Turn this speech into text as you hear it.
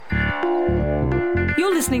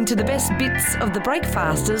listening to the best bits of the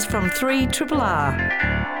Breakfasters from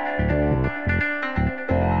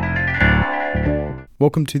 3RRR.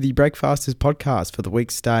 Welcome to the Breakfasters podcast for the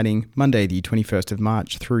week starting Monday the 21st of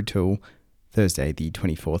March through till Thursday the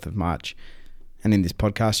 24th of March. And in this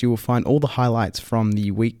podcast you will find all the highlights from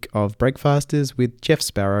the week of Breakfasters with Jeff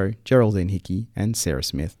Sparrow, Geraldine Hickey and Sarah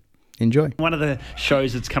Smith. Enjoy. One of the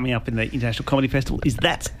shows that's coming up in the International Comedy Festival is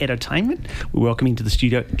That's Entertainment. We're welcoming to the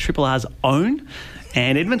studio Triple R's own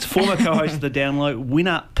and Edmund's former co-host of the Download,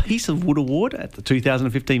 winner Piece of Wood Award at the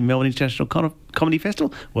 2015 Melbourne International Comedy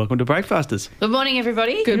Festival. Welcome to Breakfasters. Good morning,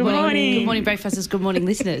 everybody. Good morning. Good morning, Breakfasters. Good morning,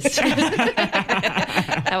 listeners.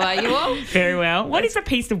 How are you all? Very well. What is a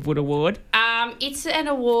Piece of Wood Award? It's an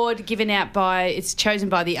award given out it's chosen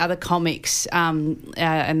by the other comics, and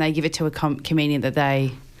they give it to a comedian that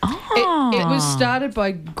they... It was started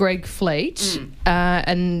by Greg Fleet,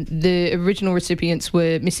 and the original recipients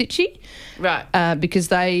were Miss Itchy. Right. Because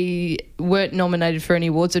they weren't nominated for any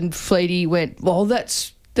awards, and Fleety went, well,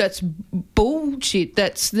 that's bullshit.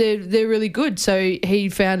 They're really good. So he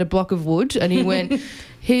found a block of wood and he went,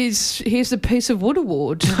 here's the Piece of Wood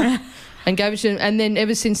Award. And gave it to him. And then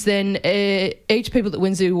ever since then, each people that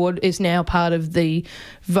wins the award is now part of the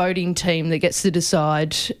voting team that gets to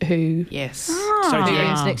decide who Yes. So do you,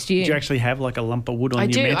 wins next year. do you actually have like a lump of wood on I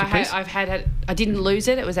your do. mantelpiece? I've had it. I didn't lose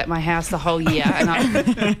it. It was at my house the whole year.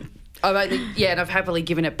 And I've happily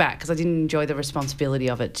given it back because I didn't enjoy the responsibility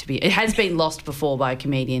of it. It has been lost before by a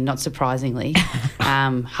comedian, not surprisingly.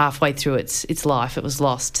 Halfway through its life, it was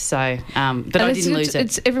lost. So, but I didn't lose it.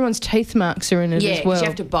 It's everyone's teeth marks are in it as well. You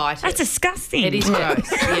have to bite it. That's disgusting. It is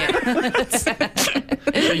gross. Yeah.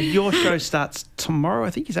 So your show starts tomorrow, I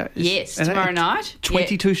think. Yes, tomorrow night.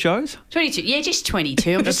 22 shows? 22. Yeah, just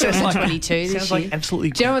 22. I'm just doing 22 this Sounds year. like absolutely...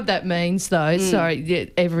 Do you know what that means, though?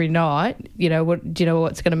 Sorry, every night, do you know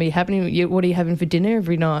what's going to be happening? What are you having for dinner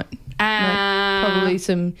every night? Probably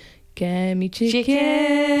some gammy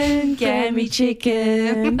chicken. Gammy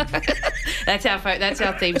chicken. That's our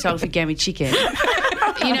theme song for Gammy Chicken.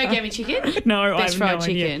 You know Gammy Chicken? No, Best I fried have no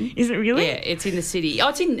idea. chicken. Is it really? Yeah, it's in the city. Oh,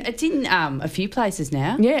 it's in a few places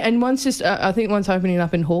now. Yeah, and one's just, I think one's opening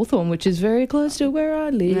up in Hawthorne, which is very close to where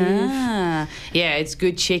I live. Yeah, it's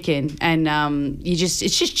good chicken, and it's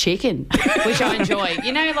just chicken, which I enjoy.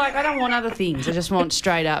 I don't want other things. I just want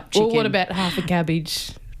straight up chicken. Well, what about half a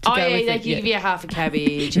cabbage? They give you half a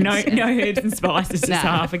cabbage. No herbs and spices, just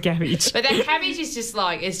half a cabbage. But that cabbage is just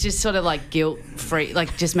it's just sort of like guilt-free,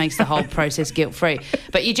 just makes the whole process guilt-free.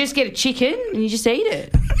 But you just get a chicken and you just eat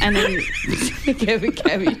it. And then you have a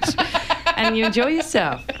cabbage and you enjoy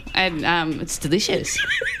yourself. And it's delicious.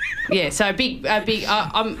 Yeah, so a big.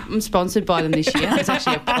 I'm sponsored by them this year. It's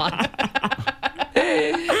actually a plug.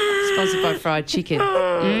 Sponsored by fried chicken.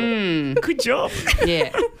 Good job.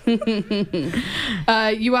 Yeah.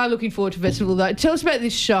 You are looking forward to festival, though. Tell us about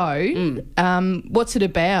this show. What's it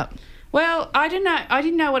about? Well, I don't know. I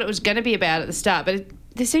didn't know what it was going to be about at the start, but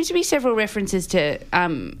there seems to be several references to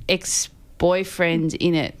ex-boyfriends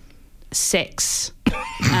in it. Sex.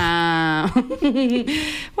 What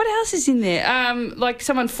else is in there? Like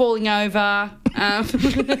someone falling over. Yeah,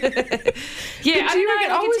 we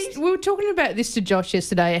were talking about this to Josh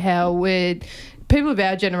yesterday, how we're people of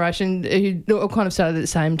our generation who all kind of started at the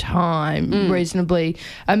same time, reasonably,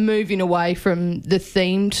 are moving away from the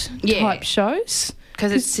themed type shows.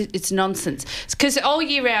 Because it's nonsense. Because all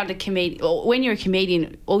year round, when you're a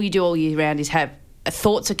comedian, all you do all year round is have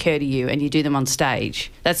thoughts occur to you and you do them on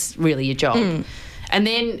stage. That's really your job. And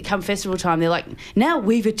then come festival time, they're like, now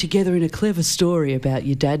weave it together in a clever story about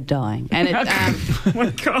your dad dying. And it, Oh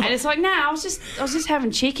my God. and it's like, no, I was just having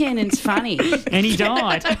chicken and it's funny. And he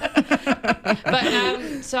died. But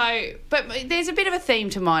there's a bit of a theme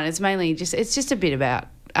to mine. It's mainly it's just a bit about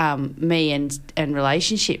me and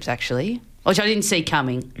relationships, actually, which I didn't see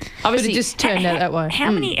coming. Obviously, but it just turned out that way.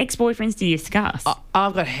 How many ex-boyfriends do you discuss?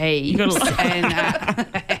 I've got heaps. You've got a lot.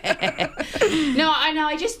 No, I know.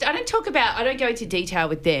 I don't talk about. I don't go into detail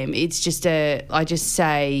with them. It's just I just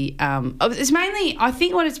say. It's mainly. I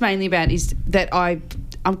think what it's mainly about is that I'm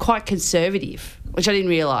quite conservative, which I didn't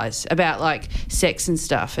realise about sex and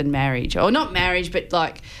stuff and marriage, or not marriage, but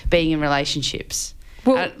being in relationships.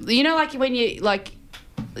 Well, when you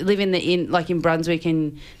live in Brunswick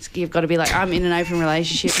and you've got to be I'm in an open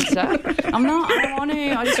relationship and stuff. I'm not. I don't want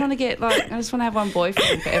to. I just want to get I just want to have one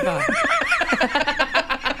boyfriend forever.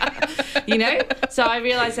 So I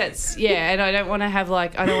realise that's and I don't want to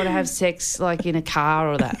have sex in a car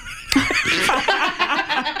or that.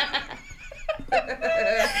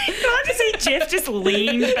 Can I just Jeff just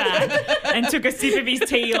leaned back and took a sip of his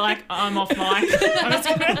tea like, I'm off mic.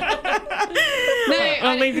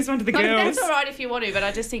 I'll leave this one to the Like, girls. that's all right if you want to, but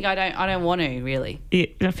I just think I don't want to really. Yeah,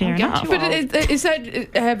 fair going enough. to- But is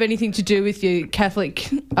that have anything to do with your Catholic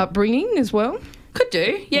upbringing as well? Could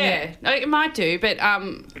do, yeah. It might do, but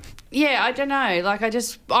yeah, I don't know. Like I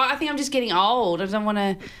think I'm just getting old. I just want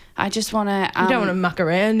to. You don't want to muck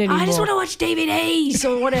around anymore. I just want to watch DVDs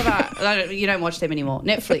or whatever. You don't watch them anymore.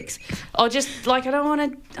 Netflix. Or just like I don't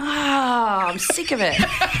want to. I'm sick of it.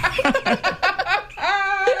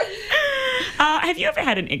 Have you ever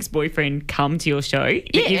had an ex-boyfriend come to your show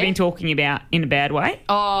that Yeah. you've been talking about in a bad way?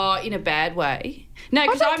 Oh, in a bad way. No, I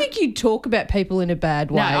because don't think you talk about people in a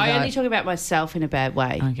bad way. No, I though. only talk about myself in a bad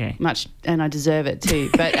way. Okay. Much, and I deserve it too.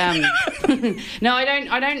 But no,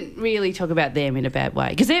 I don't really talk about them in a bad way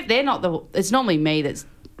because they're not the. It's normally me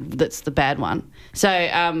that's the bad one. So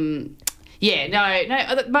yeah,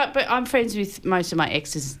 no. But I'm friends with most of my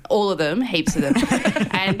exes, all of them, heaps of them,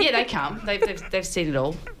 and yeah, they come. They've seen it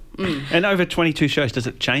all. And over 22 shows, does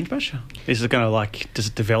it change much? Is it going to does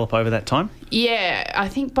it develop over that time? Yeah, I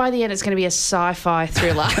think by the end it's going to be a sci-fi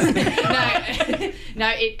thriller.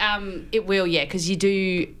 No, it will, yeah, because you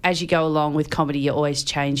do, as you go along with comedy, you always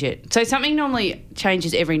change it. So something normally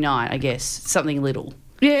changes every night, I guess, something little.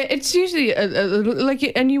 Yeah, it's usually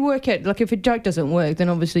like, and you work out, like, if a joke doesn't work, then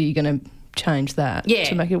obviously you're going to change that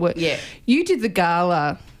to make it work. Yeah. You did the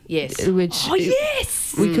gala, Yes. which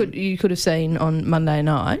you could have seen on Monday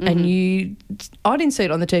night, and I didn't see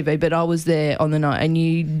it on the TV, but I was there on the night, and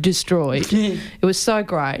you destroyed. It was so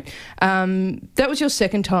great. That was your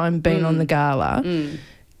second time being on the gala.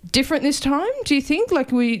 Different this time, do you think?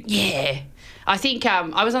 Yeah. I think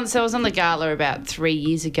I was on the gala about 3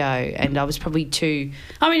 years ago, and I was probably it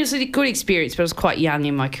was a good experience, but I was quite young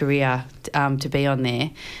in my career to be on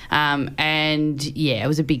there. And yeah, it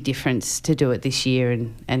was a big difference to do it this year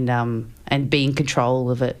and be in control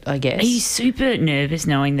of it, I guess. Are you super nervous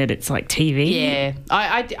knowing that it's like TV? Yeah,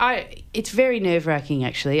 I it's very nerve-wracking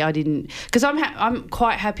actually. I didn't, because I'm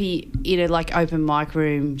quite happy in a open mic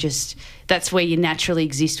room. Just that's where you naturally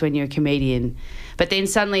exist when you're a comedian. But then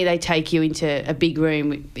suddenly they take you into a big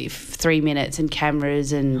room with 3 minutes and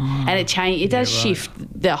cameras and it shift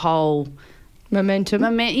the whole momentum?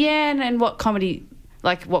 and what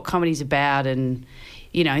comedy's about, and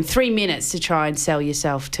in 3 minutes to try and sell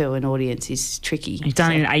yourself to an audience is tricky. You've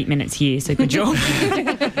done it in 8 minutes here, so good job.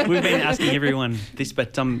 We've been asking everyone this,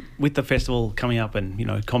 but with the festival coming up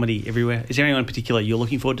and comedy everywhere, is there anyone in particular you're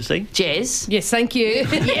looking forward to seeing? Jez. Yes, thank you.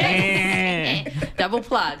 Yeah. Double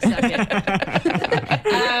plugs. Okay.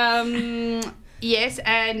 Yes,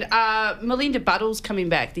 and Melinda Buttle's coming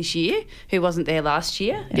back this year, who wasn't there last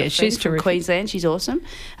year. Yeah, she's from terrific. Queensland. She's awesome.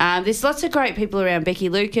 There's lots of great people around. Becky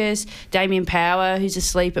Lucas, Damien Power, who's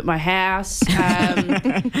asleep at my house.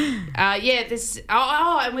 Yeah, there's. And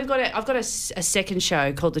I've got a second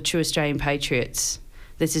show called The True Australian Patriots.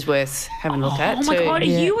 This is worth having a look at. Oh my too. God, are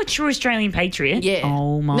you a true Australian patriot? Yeah.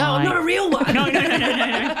 Oh my. No, I'm not a real one. No.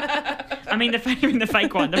 I mean the fake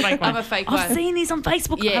one. I'm a fake one. I've seen these on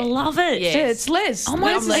Facebook. Yeah. I love it. Yeah. Yeah, it's Les. Oh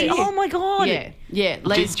my, I'm Les. oh my God. Yeah. Do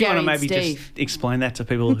Les, you want Gary, to and maybe Steve. just explain that to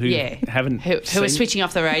people who haven't who are seen- switching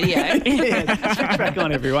off the radio. Yeah, switch back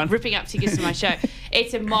on, everyone. Ripping up tickets to my show.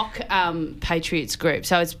 It's a mock Patriots group,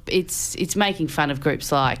 so it's making fun of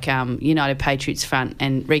groups like United Patriots Front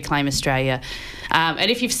and Reclaim Australia.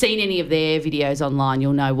 And if you've seen any of their videos online,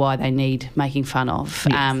 you'll know why they need making fun of.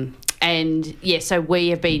 Yes. And yeah, so we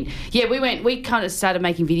have been, we kind of started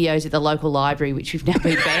making videos at the local library, which we've now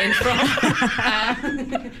been banned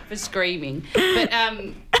from for screaming. But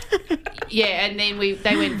and then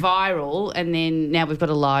they went viral, and then now we've got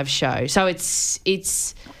a live show. So it's.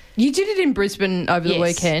 You did it in Brisbane over the Yes.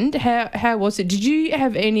 weekend. How was it? Did you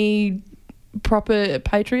have any proper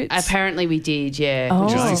Patriots? Apparently we did, yeah,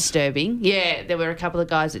 which Oh. was disturbing. Yeah, there were a couple of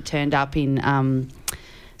guys that turned up in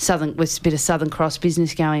with a bit of Southern Cross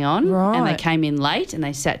business going on, and they Right. came in late and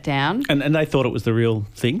they sat down. And they thought it was the real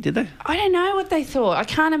thing, did they? I don't know what they thought. I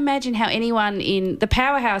can't imagine how anyone in the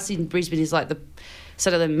Powerhouse in Brisbane is like the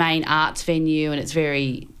sort of the main arts venue, and it's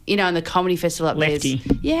very, and the comedy festival up there. Lefty.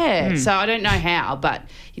 Yeah, so I don't know how, but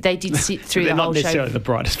they did sit through They're the not whole show. necessarily the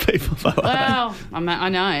brightest people, though. are Well, I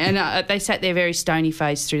know, and they sat there very stony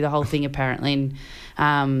faced through the whole thing apparently,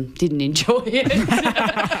 and didn't enjoy it.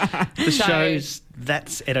 they? The show's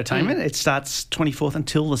That's Entertainment. It starts 24th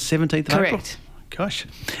until the 17th of April. Correct. Gosh.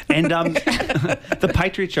 And the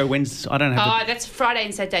Patriot Show, when's... I don't have That's Friday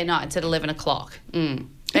and Saturday night. It's at 11 o'clock. And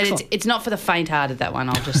it's not for the faint-hearted, that one,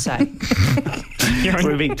 I'll just say.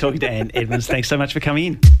 We've been talking to Anne Edmonds. Thanks so much for coming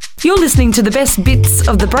in. You're listening to the best bits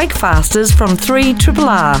of the Breakfasters from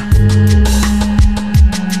 3RRR.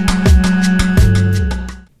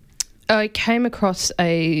 I came across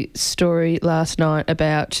a story last night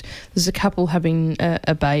about there's a couple having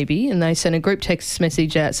a baby, and they sent a group text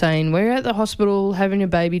message out saying, we're at the hospital having a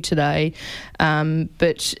baby today,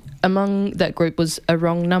 but among that group was a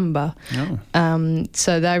wrong number. Oh.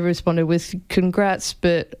 So they responded with, congrats,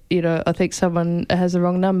 but, I think someone has the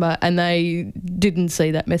wrong number, and they didn't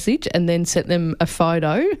see that message, and then sent them a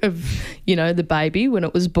photo of, the baby when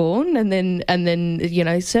it was born, and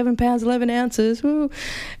then 7 pounds, 11 ounces, woo.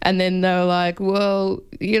 And then they were like, well,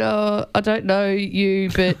 I don't know you,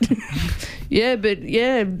 but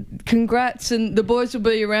yeah, congrats, and the boys will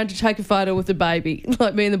be around to take a photo with the baby.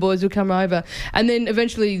 Like, me and the boys will come over. And then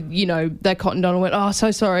eventually, they cottoned on and went, oh,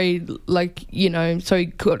 so sorry, sorry,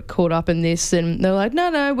 got caught up in this. And they're like,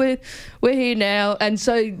 no, we're here now. And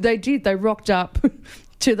so they rocked up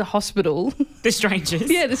to the hospital. The strangers.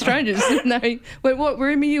 Yeah, the strangers. And they went, what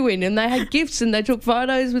room are you in? And they had gifts, and they took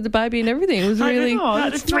photos with the baby and everything. It was really...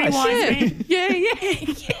 the three wise men. Yeah,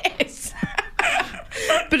 yes.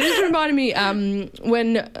 But it just reminded me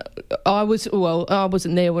when I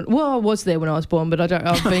wasn't there when... Well, I was there when I was born, but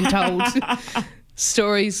I've been told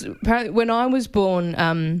stories. Apparently, when I was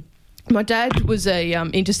born... my dad was a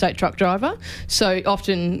interstate truck driver, so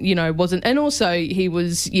often, wasn't... And also, he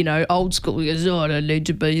was, old school. He goes, I don't need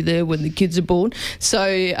to be there when the kids are born.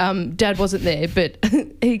 So Dad wasn't there, but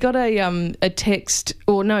he got a text...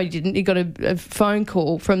 Or no, he didn't. He got a phone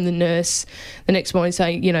call from the nurse the next morning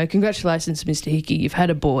saying, congratulations, Mr. Hickey, you've had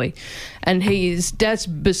a boy. And Dad's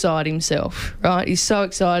beside himself, right? He's so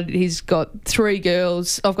excited. He's got 3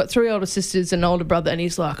 girls. I've got 3 older sisters and an older brother, and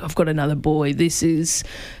he's like, I've got another boy.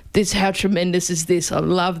 How tremendous is this? I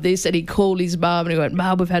love this. And he called his mum and he went,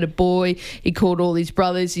 Mum, we've had a boy. He called all his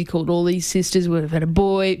brothers. He called all his sisters. We've had a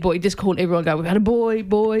boy. He just called everyone, we've had a boy.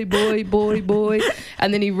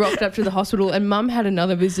 And then he rocked up to the hospital, and Mum had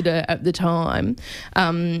another visitor at the time.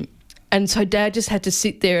 And so Dad just had to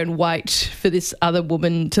sit there and wait for this other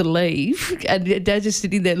woman to leave. And Dad just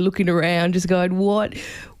sitting there looking around, just going, what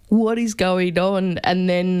is going on? And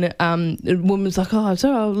then the woman's like, oh,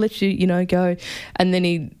 sorry, I'll let you, go. And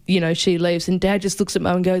then she leaves, and Dad just looks at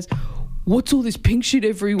Mum and goes, what's all this pink shit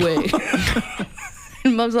everywhere?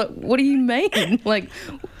 And Mum's like, what do you mean? Like,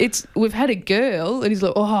 we've had a girl. And he's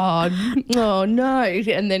like, oh no.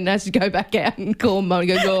 And then has to go back out and call Mum and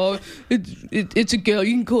goes, oh, it's a girl.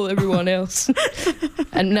 You can call everyone else.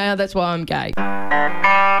 And now that's why I'm gay.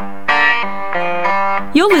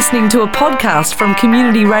 You're listening to a podcast from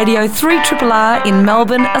Community Radio 3RRR in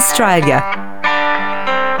Melbourne, Australia.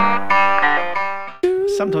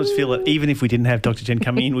 Sometimes feel that even if we didn't have Dr. Jen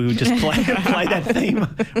coming in, we would just play that theme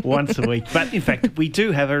once a week. But in fact, we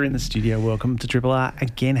do have her in the studio. Welcome to Triple R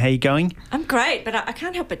again. How are you going? I'm great, but I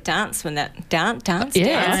can't help but dance when that dance.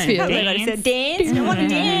 Yeah, I said dance. I want to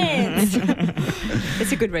dance.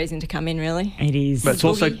 It's a good reason to come in, really. It is. But it's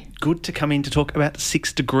also good to come in to talk about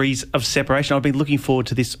 6 degrees of separation. I've been looking forward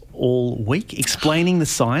to this all week, explaining the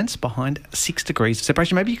science behind 6 degrees of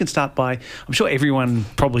separation. Maybe you can start by, I'm sure everyone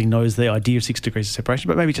probably knows the idea of 6 degrees of separation,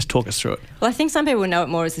 but maybe just talk us through it. Well, I think some people know it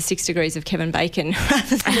more as the 6 degrees of Kevin Bacon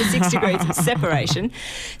rather than the 6 degrees of separation.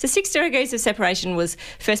 So 6 degrees of separation was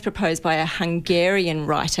first proposed by a Hungarian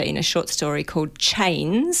writer in a short story called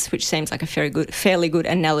Chains, which seems like a fairly good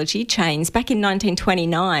analogy, Chains, back in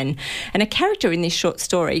 1929. And a character in this short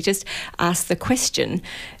story just asked the question,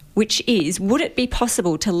 which is, would it be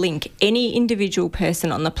possible to link any individual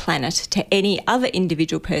person on the planet to any other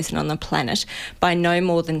individual person on the planet by no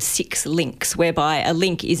more than 6 links, whereby a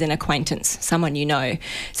link is an acquaintance, someone you know.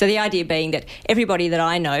 So the idea being that everybody that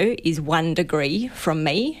I know is 1 degree from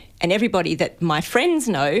me, and everybody that my friends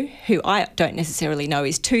know, who I don't necessarily know,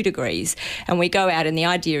 is 2 degrees. And we go out, and the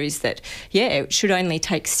idea is that, it should only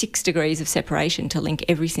take 6 degrees of separation to link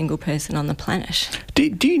every single person on the planet.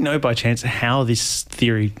 Do you know by chance how this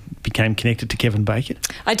theory became connected to Kevin Bacon?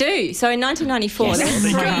 I do. So in 1994,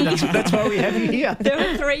 That's why we have you here. There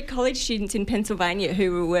were 3 college students in Pennsylvania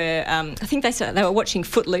who were, I think they were watching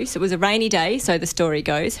Footloose. It was a rainy day, so the story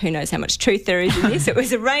goes. Who knows how much truth there is in this? It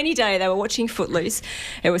was a rainy day. They were watching Footloose.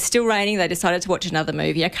 It was still raining. They decided to watch another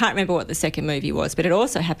movie. I can't remember what the second movie was, but it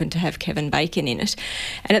also happened to have Kevin Bacon in it.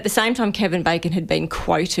 And at the same time, Kevin Bacon had been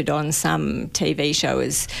quoted on some TV show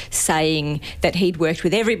as saying that he'd worked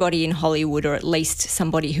with everybody in Hollywood, or at least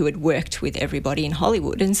somebody who had worked with everybody in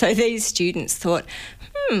Hollywood. And so these students thought,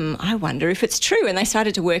 I wonder if it's true. And they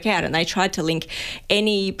started to work out, and they tried to link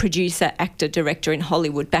any producer, actor, director in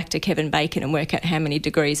Hollywood back to Kevin Bacon and work out how many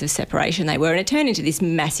degrees of separation they were. And it turned into this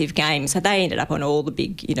massive game. So they ended up on all the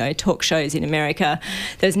big, talk shows in America.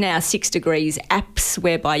 There's now 6 Degrees apps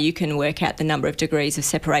whereby you can work out the number of degrees of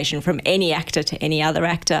separation from any actor to any other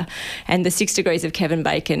actor. And the 6 Degrees of Kevin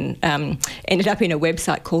Bacon ended up in a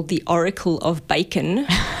website called the Oracle of Bacon,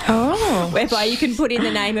 whereby you can put in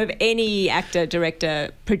the name of any actor,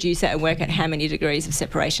 director, producer and work out how many degrees of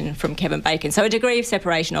separation from Kevin Bacon. So a degree of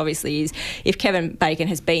separation obviously is if Kevin Bacon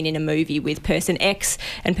has been in a movie with person X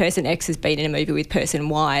and person X has been in a movie with person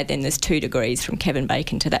Y, then there's 2 degrees from Kevin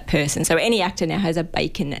Bacon to that person. So any actor now has a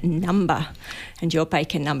Bacon number, and your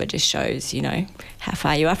Bacon number just shows, how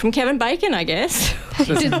far you are from Kevin Bacon, I guess.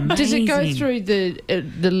 Does it go through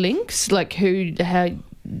the links, like how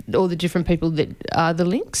all the different people that are the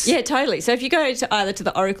links? Yeah, totally. So if you go to either to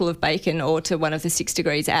the Oracle of Bacon or to one of the 6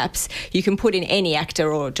 Degrees apps, you can put in any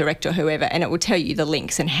actor or director or whoever, and it will tell you the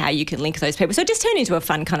links and how you can link those people. So it just turned into a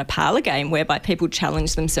fun kind of parlour game whereby people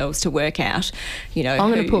challenge themselves to work out,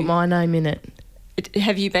 I'm going to put my name in it.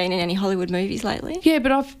 Have you been in any Hollywood movies lately? Yeah, but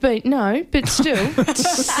but still.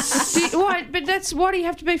 Why? But why do you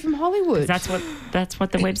have to be from Hollywood? That's what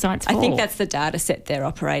the website's for. I think that's the data set they're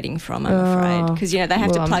operating from, I'm afraid, because they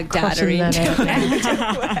have to plug data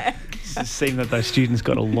in. It seemed that those students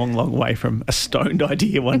got a long, long way from a stoned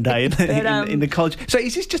idea one day in the college. So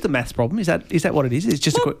is this just a maths problem? Is that what it is? It's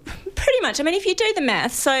just pretty much. I mean, if you do the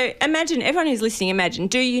maths, so imagine, everyone who's listening,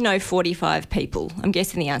 do you know 45 people? I'm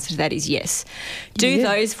guessing the answer to that is yes. Do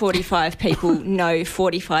those 45 people know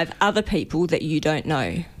 45 other people that you don't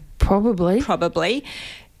know? Probably.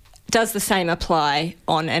 Does the same apply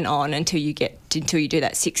on and on until you do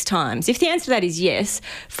that 6 times? If the answer to that is yes,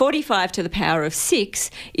 45 to the power of 6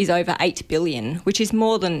 is over 8 billion, which is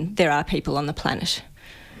more than there are people on the planet.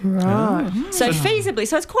 Right. So feasibly,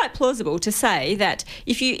 so it's quite plausible to say that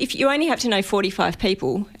if you only have to know 45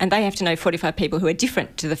 people and they have to know 45 people who are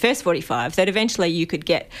different to the first 45, that eventually you could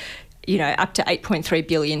get up to 8.3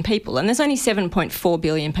 billion people. And there's only 7.4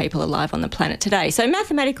 billion people alive on the planet today. So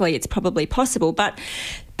mathematically it's probably possible, but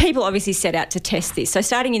people obviously set out to test this. So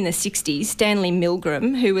starting in the 60s, Stanley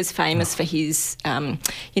Milgram, who was famous for his, the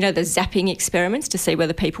zapping experiments to see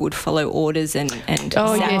whether people would follow orders and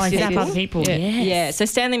zap other people. Yeah, so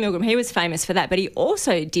Stanley Milgram, he was famous for that, but he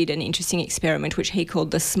also did an interesting experiment which he called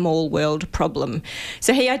the small world problem.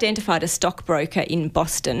 So he identified a stockbroker in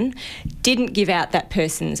Boston, didn't give out that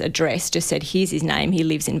person's address, just said, here's his name, he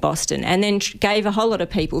lives in Boston, and then gave a whole lot of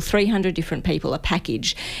people, 300 different people, a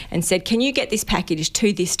package and said, can you get this package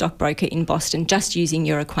to this stockbroker in Boston just using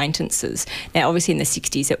your acquaintances? Now, obviously in the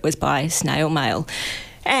 60s it was by snail mail.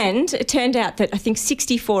 And it turned out that I think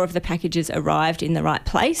 64 of the packages arrived in the right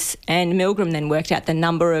place, and Milgram then worked out the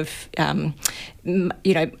number of, the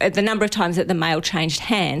number of times that the mail changed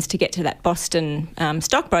hands to get to that Boston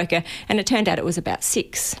stockbroker, and it turned out it was about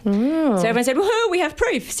 6. So everyone said, well, we have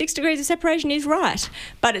proof, 6 degrees of separation is right.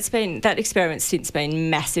 But that experiment's since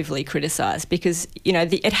been massively criticised because,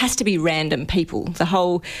 it has to be random people. The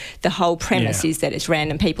whole premise is that it's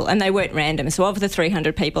random people, and they weren't random. So of the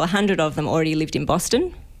 300 people, 100 of them already lived in Boston,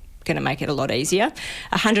 going to make it a lot easier.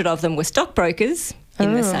 100 of them were stockbrokers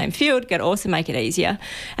in the same field, going to also make it easier.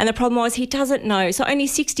 And the problem was he doesn't know, so only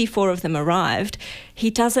 64 of them arrived. He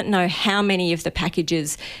doesn't know how many of the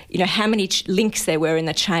packages, how many links there were in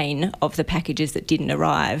the chain of the packages that didn't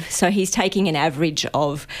arrive. So he's taking an average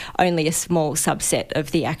of only a small subset of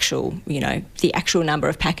the actual, the actual number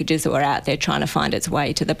of packages that were out there trying to find its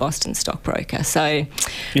way to the Boston stockbroker. So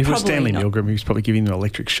if it was Stanley Milgram, he was probably giving them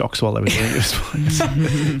electric shocks while they were doing this.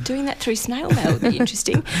 Doing that through snail mail would be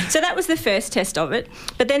interesting. So that was the first test of it.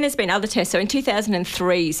 But then there's been other tests. So in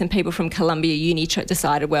 2003, some people from Columbia Uni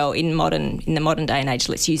decided, well, in the modern day and age,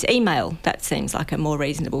 let's use email. That seems like a more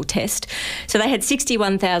reasonable test. So they had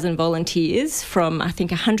 61,000 volunteers from, I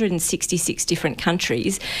think, 166 different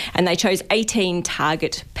countries, and they chose 18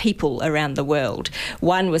 target people around the world.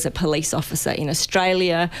 One was a police officer in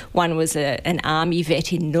Australia, one was an army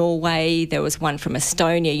vet in Norway, there was one from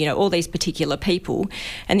Estonia, all these particular people.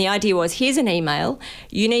 And the idea was, here's an email.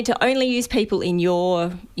 You need to only use people in your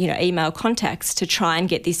email contacts to try and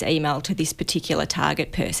get this email to this particular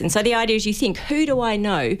target person. So the idea is you think, who do I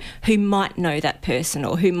know who might know that person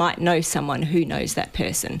or who might know someone who knows that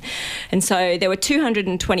person? And so there were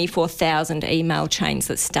 224,000 email chains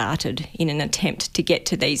that started in an attempt to get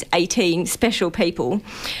to these 18 special people,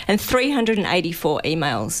 and 384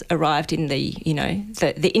 emails arrived in the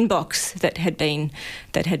inbox that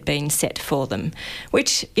had been set for them,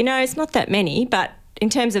 which, it's not that many, but in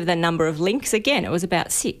terms of the number of links, again, it was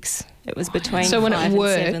about 6. It was between So when it 5 and 7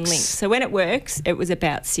 works- links. So when it works, it was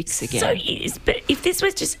about 6 again. But if this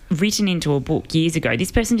was just written into a book years ago,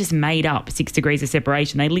 this person just made up 6 degrees of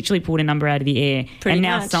separation. They literally pulled a number out of the air. Pretty and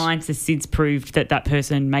now much. science has since proved that that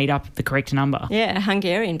person made up the correct number. Yeah, a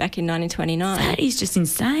Hungarian back in 1929. That is just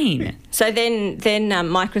insane. So then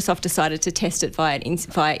Microsoft decided to test it via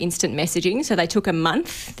instant messaging. So they took a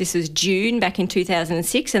month. This was June back in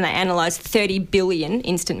 2006, and they analysed 30 billion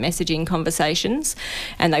instant messaging conversations,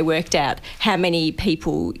 and they worked out how many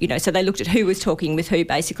people, so they looked at who was talking with who,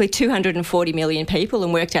 basically 240 million people,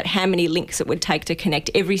 and worked out how many links it would take to connect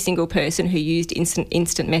every single person who used instant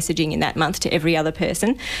messaging in that month to every other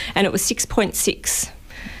person, and it was 6.6.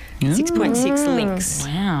 6.6 links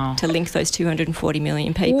Wow. to link those 240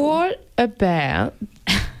 million people. What about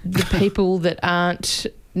the people that aren't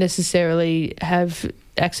necessarily have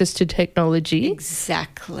access to technology?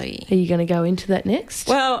 Exactly. Are you going to go into that next?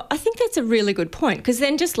 Well, I think that's a really good point, because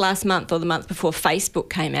then just last month or the month before, Facebook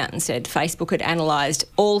came out and said Facebook had analysed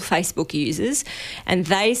all Facebook users, and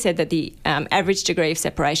they said that the average degree of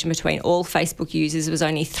separation between all Facebook users was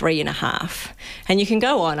only 3.5. And you can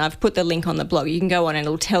go on, I've put the link on the blog, you can go on and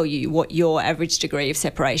it'll tell you what your average degree of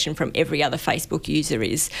separation from every other Facebook user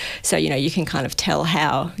is. So, you can kind of tell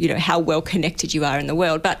how well connected you are in the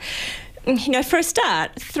world. But for a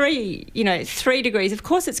start, 3 degrees, of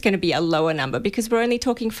course it's going to be a lower number because we're only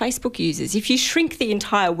talking Facebook users. If you shrink the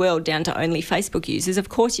entire world down to only Facebook users, of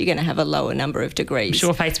course you're going to have a lower number of degrees. I'm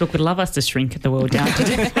sure Facebook would love us to shrink the world down to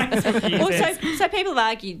Facebook users. Also, so people have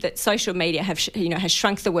argued that social media has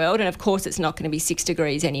shrunk the world, and of course it's not going to be 6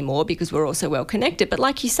 degrees anymore because we're all so well connected. But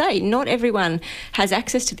like you say, not everyone has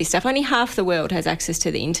access to this stuff. Only half the world has access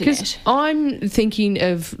to the internet. Because I'm thinking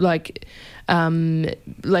of like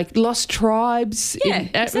lost tribes. Yeah,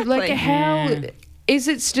 exactly. How Yeah. is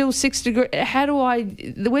it still 6 degrees?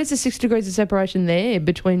 Where's the 6 degrees of separation there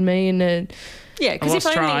between me and a... Yeah, because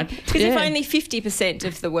lost tribe. if only 50%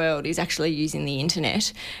 of the world is actually using the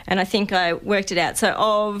internet, and I think I worked it out. So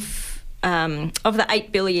of the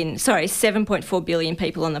 7.4 billion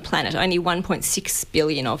people on the planet, only 1.6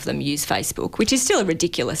 billion of them use Facebook, which is still a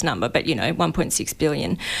ridiculous number, but 1.6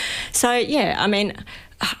 billion. So yeah, I mean,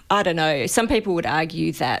 I don't know. Some people would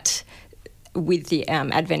argue that with the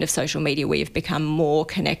advent of social media, we have become more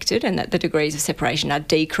connected and that the degrees of separation are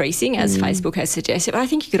decreasing, as Facebook has suggested. But I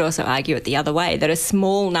think you could also argue it the other way, that a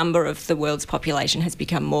small number of the world's population has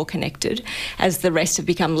become more connected as the rest have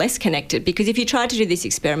become less connected. Because if you tried to do this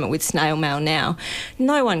experiment with snail mail now,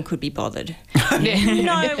 no one could be bothered.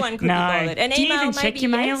 No one could be bothered. And do you email, even check maybe your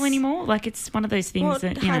mail yes. anymore? Like, it's one of those things Well,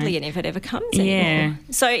 that, hardly any of it ever comes Yeah. anymore.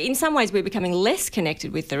 So in some ways we're becoming less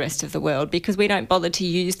connected with the rest of the world because we don't bother to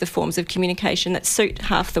use the forms of communication that suit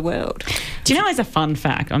half the world. Do you know, as a fun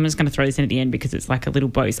fact, I'm just going to throw this in at the end because it's like a little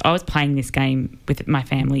boast. I was playing this game with my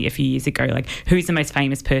family a few years ago, like who's the most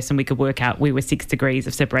famous person we could work out we were 6 degrees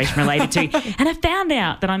of separation related to. And I found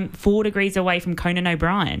out that I'm 4 degrees away from Conan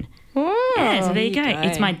O'Brien. Yeah, so there you go.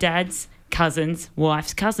 It's my dad's cousin's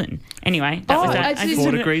wife's cousin. Anyway, that was that.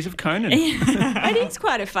 4 degrees of Conan. It is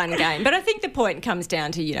quite a fun game, but I think the point comes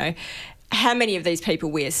down to, how many of these people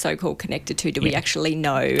we're so-called connected to do we actually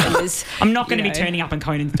know? And I'm not going to be turning up on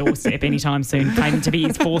Conan's doorstep anytime soon, claiming to be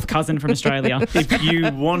his 4th cousin from Australia. If you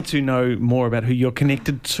want to know more about who you're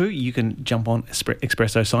connected to, you can jump on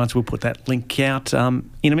Espresso Science. We'll put that link out in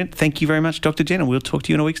a minute. Thank you very much, Dr. Jen, and we'll talk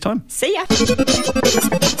to you in a week's time. See ya.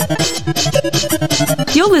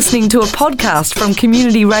 You're listening to a podcast from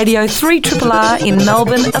Community Radio 3RRR in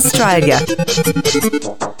Melbourne, Australia.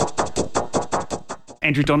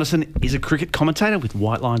 Andrew Donnison is a cricket commentator with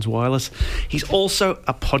White Lines Wireless. He's also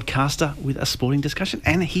a podcaster with A Sporting Discussion,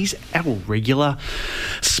 and he's our regular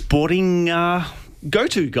sporting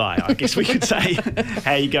go-to guy, I guess we could say.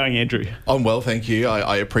 How are you going, Andrew? I'm well, thank you.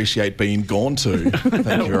 I appreciate being gone to.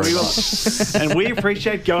 Thank you very much. And we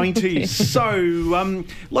appreciate going to you. So, a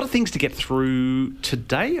lot of things to get through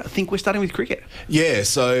today. I think we're starting with cricket. Yeah,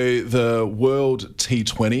 so the World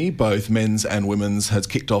T20, both men's and women's, has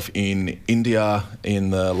kicked off in India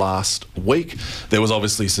in the last week. There was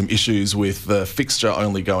obviously some issues with the fixture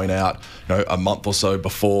only going out, a month or so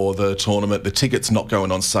before the tournament. The tickets not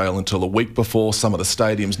going on sale until a week before. Some of the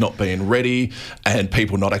stadiums not being ready and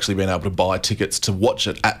people not actually being able to buy tickets to watch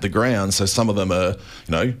it at the ground. So some of them are,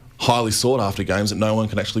 highly sought after games that no one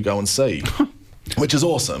can actually go and see, which is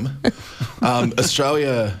awesome.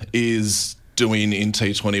 Australia is doing in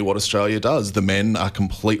T20 what Australia does. The men are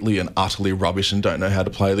completely and utterly rubbish and don't know how to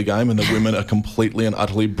play the game, and the women are completely and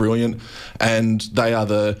utterly brilliant, and they are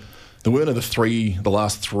the women are the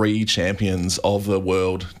last 3 champions of the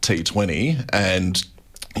World T20. And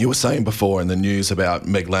you were saying before in the news about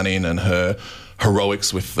Meg Lanning and her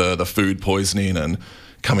heroics with the food poisoning and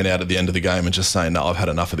coming out at the end of the game and just saying, no, I've had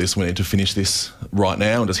enough of this. We need to finish this right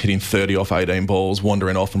now, and just hitting 30 off 18 balls,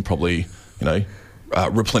 wandering off and probably,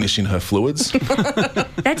 replenishing her fluids.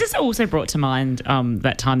 That just also brought to mind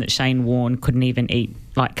that time that Shane Warne couldn't even eat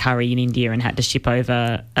like curry in India and had to ship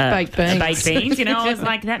over Baked beans. Baked beans. I was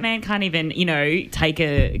like, that man can't even, take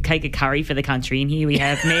a cake of curry for the country. And here we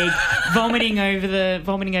have Meg vomiting over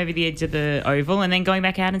the edge of the oval and then going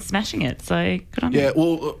back out and smashing it. So good on her. Yeah,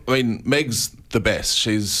 well, I mean, Meg's the best.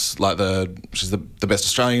 She's the best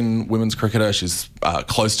Australian women's cricketer. She's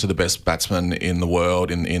close to the best batsman in the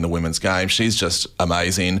world in the women's game. She's just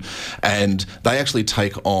amazing. And they actually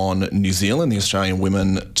take on New Zealand, the Australian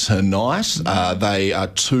women, tonight. They are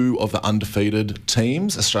two of the undefeated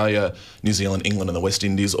teams. Australia, New Zealand, England and the West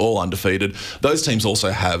Indies, all undefeated. Those teams also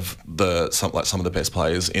have some of the best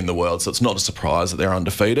players in the world, so it's not a surprise that they're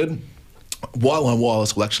undefeated. Wireline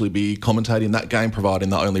Wireless will actually be commentating that game, providing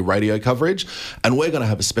the only radio coverage. And we're going to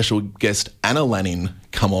have a special guest, Anna Lanning,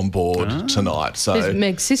 come on board tonight. So Is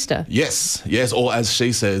Meg's sister? Yes, or as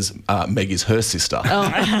she says, Meg is her sister.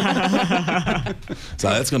 Oh. So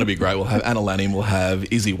that's going to be great. We'll have Anna Lanning, we'll have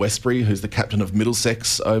Izzy Westbury, who's the captain of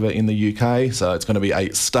Middlesex over in the UK. So it's going to be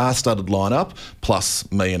a star-studded lineup,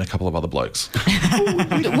 plus me and a couple of other blokes.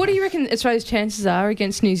 What do you reckon Australia's chances are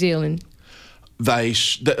against New Zealand?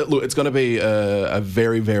 Look, it's going to be a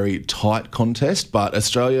very, very tight contest, but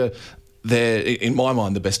Australia, they're, in my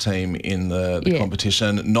mind, the best team in the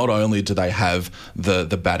competition. Not only do they have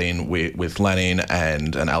the batting with Lanning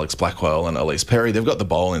and Alex Blackwell and Elise Perry, they've got the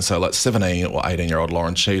bowling, so like 17 or 18-year-old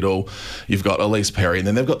Lauren Cheadle, you've got Elise Perry, and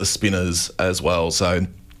then they've got the spinners as well. So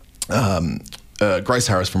Grace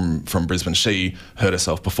Harris from Brisbane, she hurt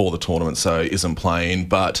herself before the tournament, so isn't playing.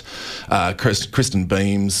 But Kristen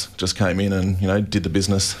Beams just came in and did the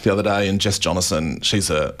business the other day, and Jess Jonathan, she's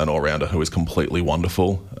an all-rounder who is completely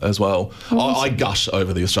wonderful as well. I gush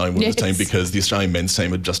over the Australian women's team because the Australian men's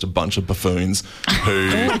team are just a bunch of buffoons who.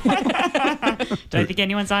 Don't think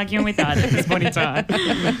anyone's arguing with that at this point in time.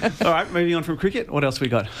 All right, moving on from cricket, what else we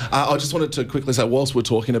got? I just wanted to quickly say, whilst we're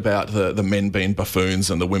talking about the men being buffoons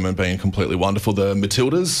and the women being completely wonderful, the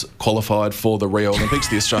Matildas qualified for the Rio Olympics,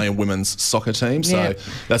 the Australian women's soccer team. So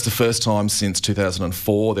that's the first time since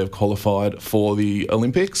 2004 they've qualified for the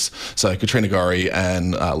Olympics. So Katrina Gorry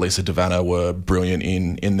and Lisa Devanna were brilliant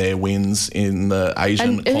in their wins in the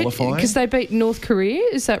Asian qualifying. Because they beat North Korea,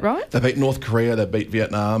 is that right? They beat North Korea, they beat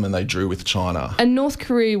Vietnam, and they drew with China. And North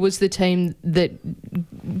Korea was the team that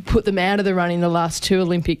put them out of the run in the last two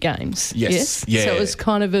Olympic Games. Yes. Yeah. So it was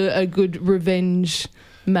kind of a good revenge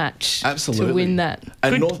match to win that.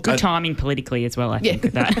 And good timing politically as well, I think,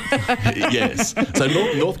 with that. Yes. So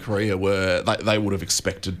North Korea they would have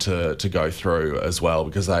expected to go through as well,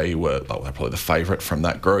 because they're probably the favourite from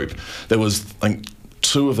that group. There was, I think,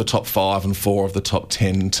 2 of the top 5 and 4 of the top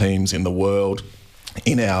 10 teams in the world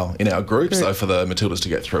in our group. So for the Matildas to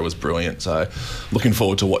get through was brilliant. So looking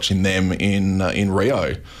forward to watching them in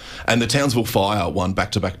Rio. And the Townsville Fire won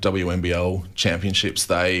back-to-back WNBL championships.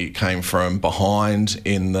 They came from behind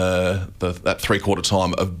in that three-quarter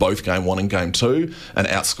time of both Game 1 and Game 2 and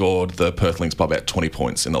outscored the Perth Lynx by about 20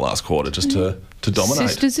 points in the last quarter just to dominate.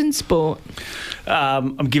 Sisters in sport.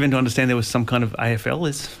 I'm given to understand there was some kind of AFL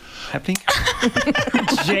is happening.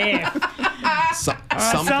 Jeff.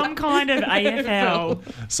 Some kind of AFL.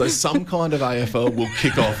 So some kind of AFL will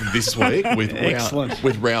kick off this week with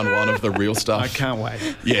round 1 of the real stuff. I can't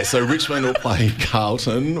wait. Yeah, so Richmond will play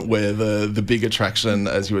Carlton, where the big attraction,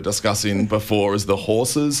 as you were discussing before, is the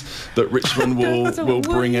horses that Richmond will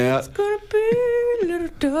bring out.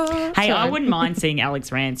 Hey, I wouldn't mind seeing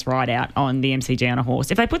Alex Rance ride out on the MCG on a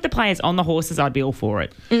horse. If they put the players on the horses, I'd be all for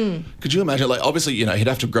it. Could you imagine? Like, obviously, he'd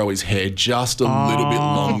have to grow his hair just a little bit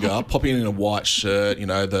longer, pop in a white shirt.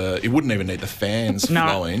 It wouldn't even need the fans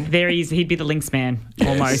flowing. There he is. He'd be the Lynx man,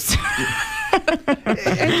 almost.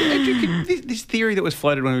 Andrew, this theory that was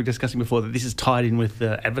floated when we were discussing before, that this is tied in with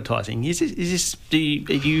advertising. Is this?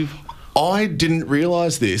 I didn't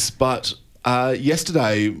realise this, but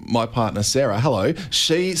yesterday my partner Sarah, hello,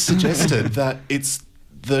 she suggested that it's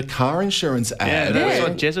the car insurance ad. Yeah, that's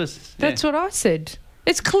what Jez was. That's what I said.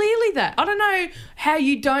 It's clearly that. I don't know how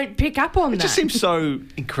you don't pick up on that. It just seems so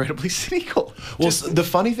incredibly cynical. Well, the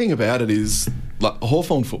funny thing about it is, like,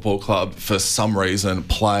 Hawthorn Football Club, for some reason,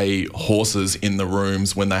 play horses in the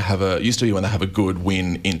rooms when they have when they have a good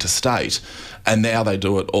win interstate, and now they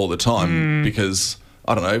do it all the time because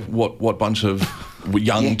I don't know, what bunch of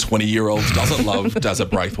young 20-year-olds doesn't love Dazza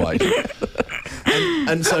Braithwaite?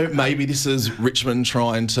 And so maybe this is Richmond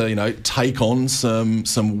trying to, take on some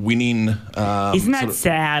winning. Isn't that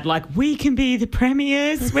sad? Like, we can be the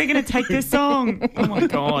premiers. We're going to take this song. Oh my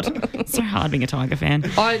God, it's so hard being a Tiger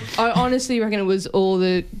fan. I honestly reckon it was all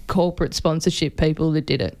the corporate sponsorship people that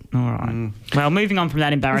did it. All right. Well, moving on from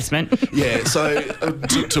that embarrassment. Yeah. So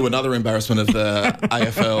to another embarrassment of the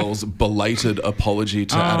AFL's belated apology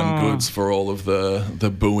to Adam Goodes for all of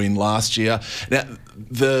the booing last year. Now,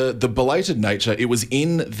 the belated nature, it was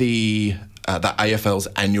in the AFL's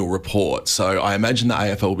annual report. So I imagine the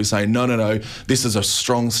AFL will be saying, no, this is a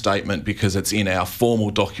strong statement because it's in our formal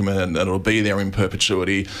document and it'll be there in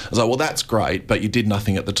perpetuity. I was like, well, that's great, but you did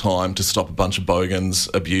nothing at the time to stop a bunch of bogans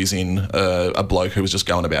abusing a bloke who was just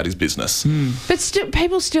going about his business. But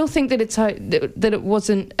people still think that that it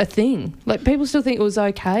wasn't a thing. Like, people still think it was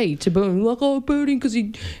okay to boo him. Like, booed him because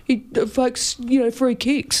he fakes, free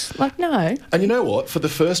kicks. Like, no. And you know what? For the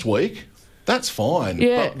first week, that's fine.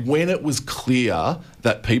 Yeah. But when it was clear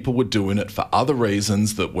that people were doing it for other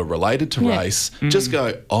reasons that were related to race, just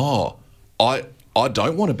go, I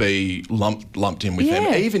don't want to be lumped in with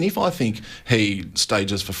them. Even if I think he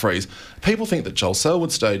stages for freeze. People think that Joel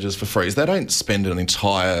Selwood stages for freeze. They don't spend an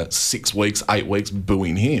entire 6 weeks, 8 weeks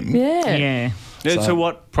booing him. Yeah. So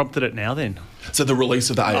what prompted it now then? So the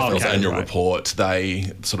release of the AFL's annual report,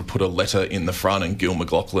 they sort of put a letter in the front and Gil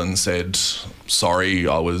McLaughlin said, sorry,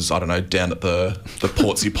 I was, down at the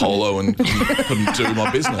Portsea Polo and couldn't do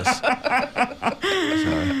my business.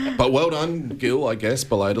 But well done, Gil, I guess,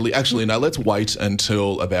 belatedly. Actually, no, let's wait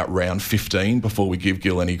until about round 15 before we give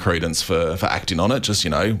Gil any credence for acting on it. Just,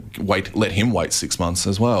 let him wait 6 months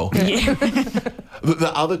as well. Yeah.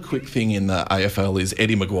 The other quick thing in the AFL is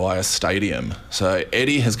Eddie Maguire Stadium. So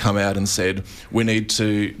Eddie has come out and said, we need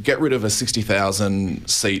to get rid of a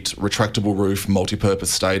 60,000-seat retractable roof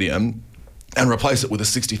multi-purpose stadium and replace it with a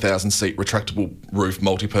 60,000-seat retractable roof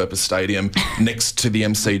multi-purpose stadium next to the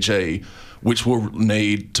MCG, which will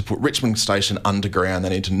need to put Richmond Station underground. They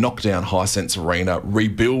need to knock down Hisense Arena,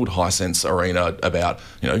 rebuild Hisense Arena about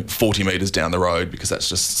 40 metres down the road because that's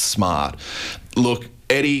just smart. Look,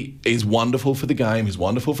 Eddie is wonderful for the game. He's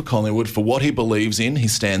wonderful for Collingwood. For what he believes in, he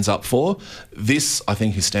stands up for. This, I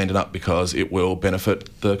think he's standing up because it will benefit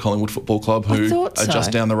the Collingwood Football Club, who are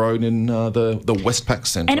just down the road in the Westpac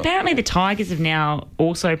Centre. And apparently the Tigers have now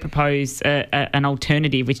also proposed an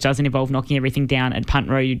alternative which doesn't involve knocking everything down at Punt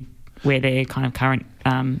Road, where their kind of current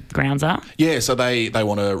grounds are. Yeah, so they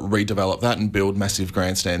want to redevelop that and build massive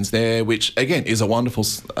grandstands there, which, again, is a wonderful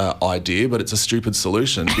idea, but it's a stupid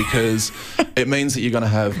solution because it means that you're going to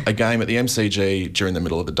have a game at the MCG during the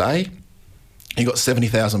middle of the day. You've got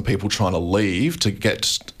 70,000 people trying to leave to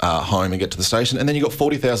get home and get to the station, and then you've got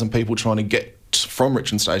 40,000 people trying to get from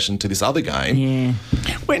Richmond Station to this other game. Yeah.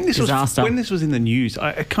 When this was in the news,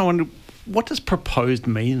 I kind of wondered, what does proposed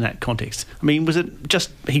mean in that context? I mean, was it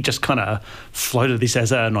he just kind of floated this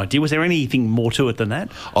as an idea? Was there anything more to it than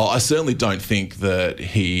that? Oh, I certainly don't think that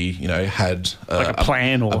he, had like a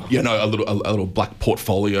plan or a little black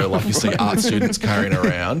portfolio like you see art students carrying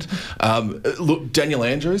around. Look, Daniel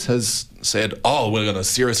Andrews has said, we're going to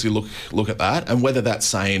seriously look at that, and whether that's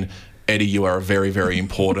saying, Eddie, you are a very, very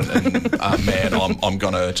important man. I'm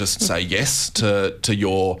going to just say yes to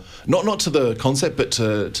your not to the concept, but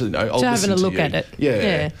to I'll having a look you. at it.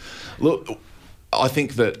 Yeah. Look, I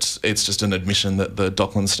think that it's just an admission that the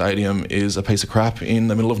Docklands Stadium is a piece of crap in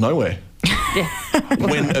the middle of nowhere.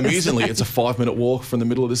 When amusingly, it's a 5-minute walk from the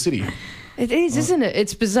middle of the city. It is, isn't it?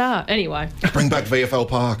 It's bizarre. Anyway. Bring back VFL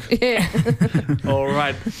Park. Yeah. All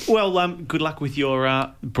right. Well, good luck with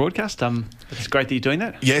your broadcast. It's great that you're doing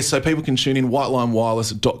that. Yeah, so people can tune in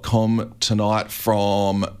whitelinewireless.com tonight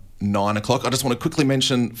from 9 o'clock. I just want to quickly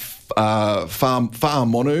mention Famanu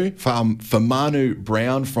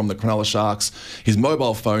Brown from the Cronulla Sharks. His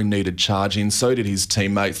mobile phone needed charging, so did his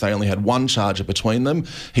teammates. They only had one charger between them.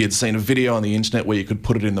 He had seen a video on the internet where you could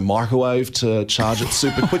put it in the microwave to charge it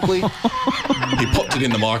super quickly. He popped it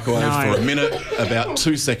in the microwave for a minute. About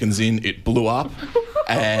 2 seconds in, it blew up.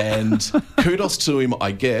 And kudos to him,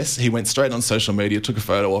 I guess. He went straight on social media, took a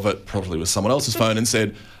photo of it, probably with someone else's phone, and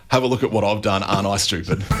said, have a look at what I've done, aren't I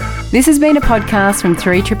stupid? This has been a podcast from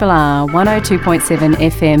 3RRR 102.7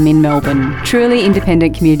 FM in Melbourne. Truly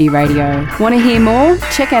independent community radio. Want to hear more?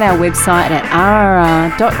 Check out our website at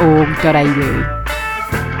rrr.org.au.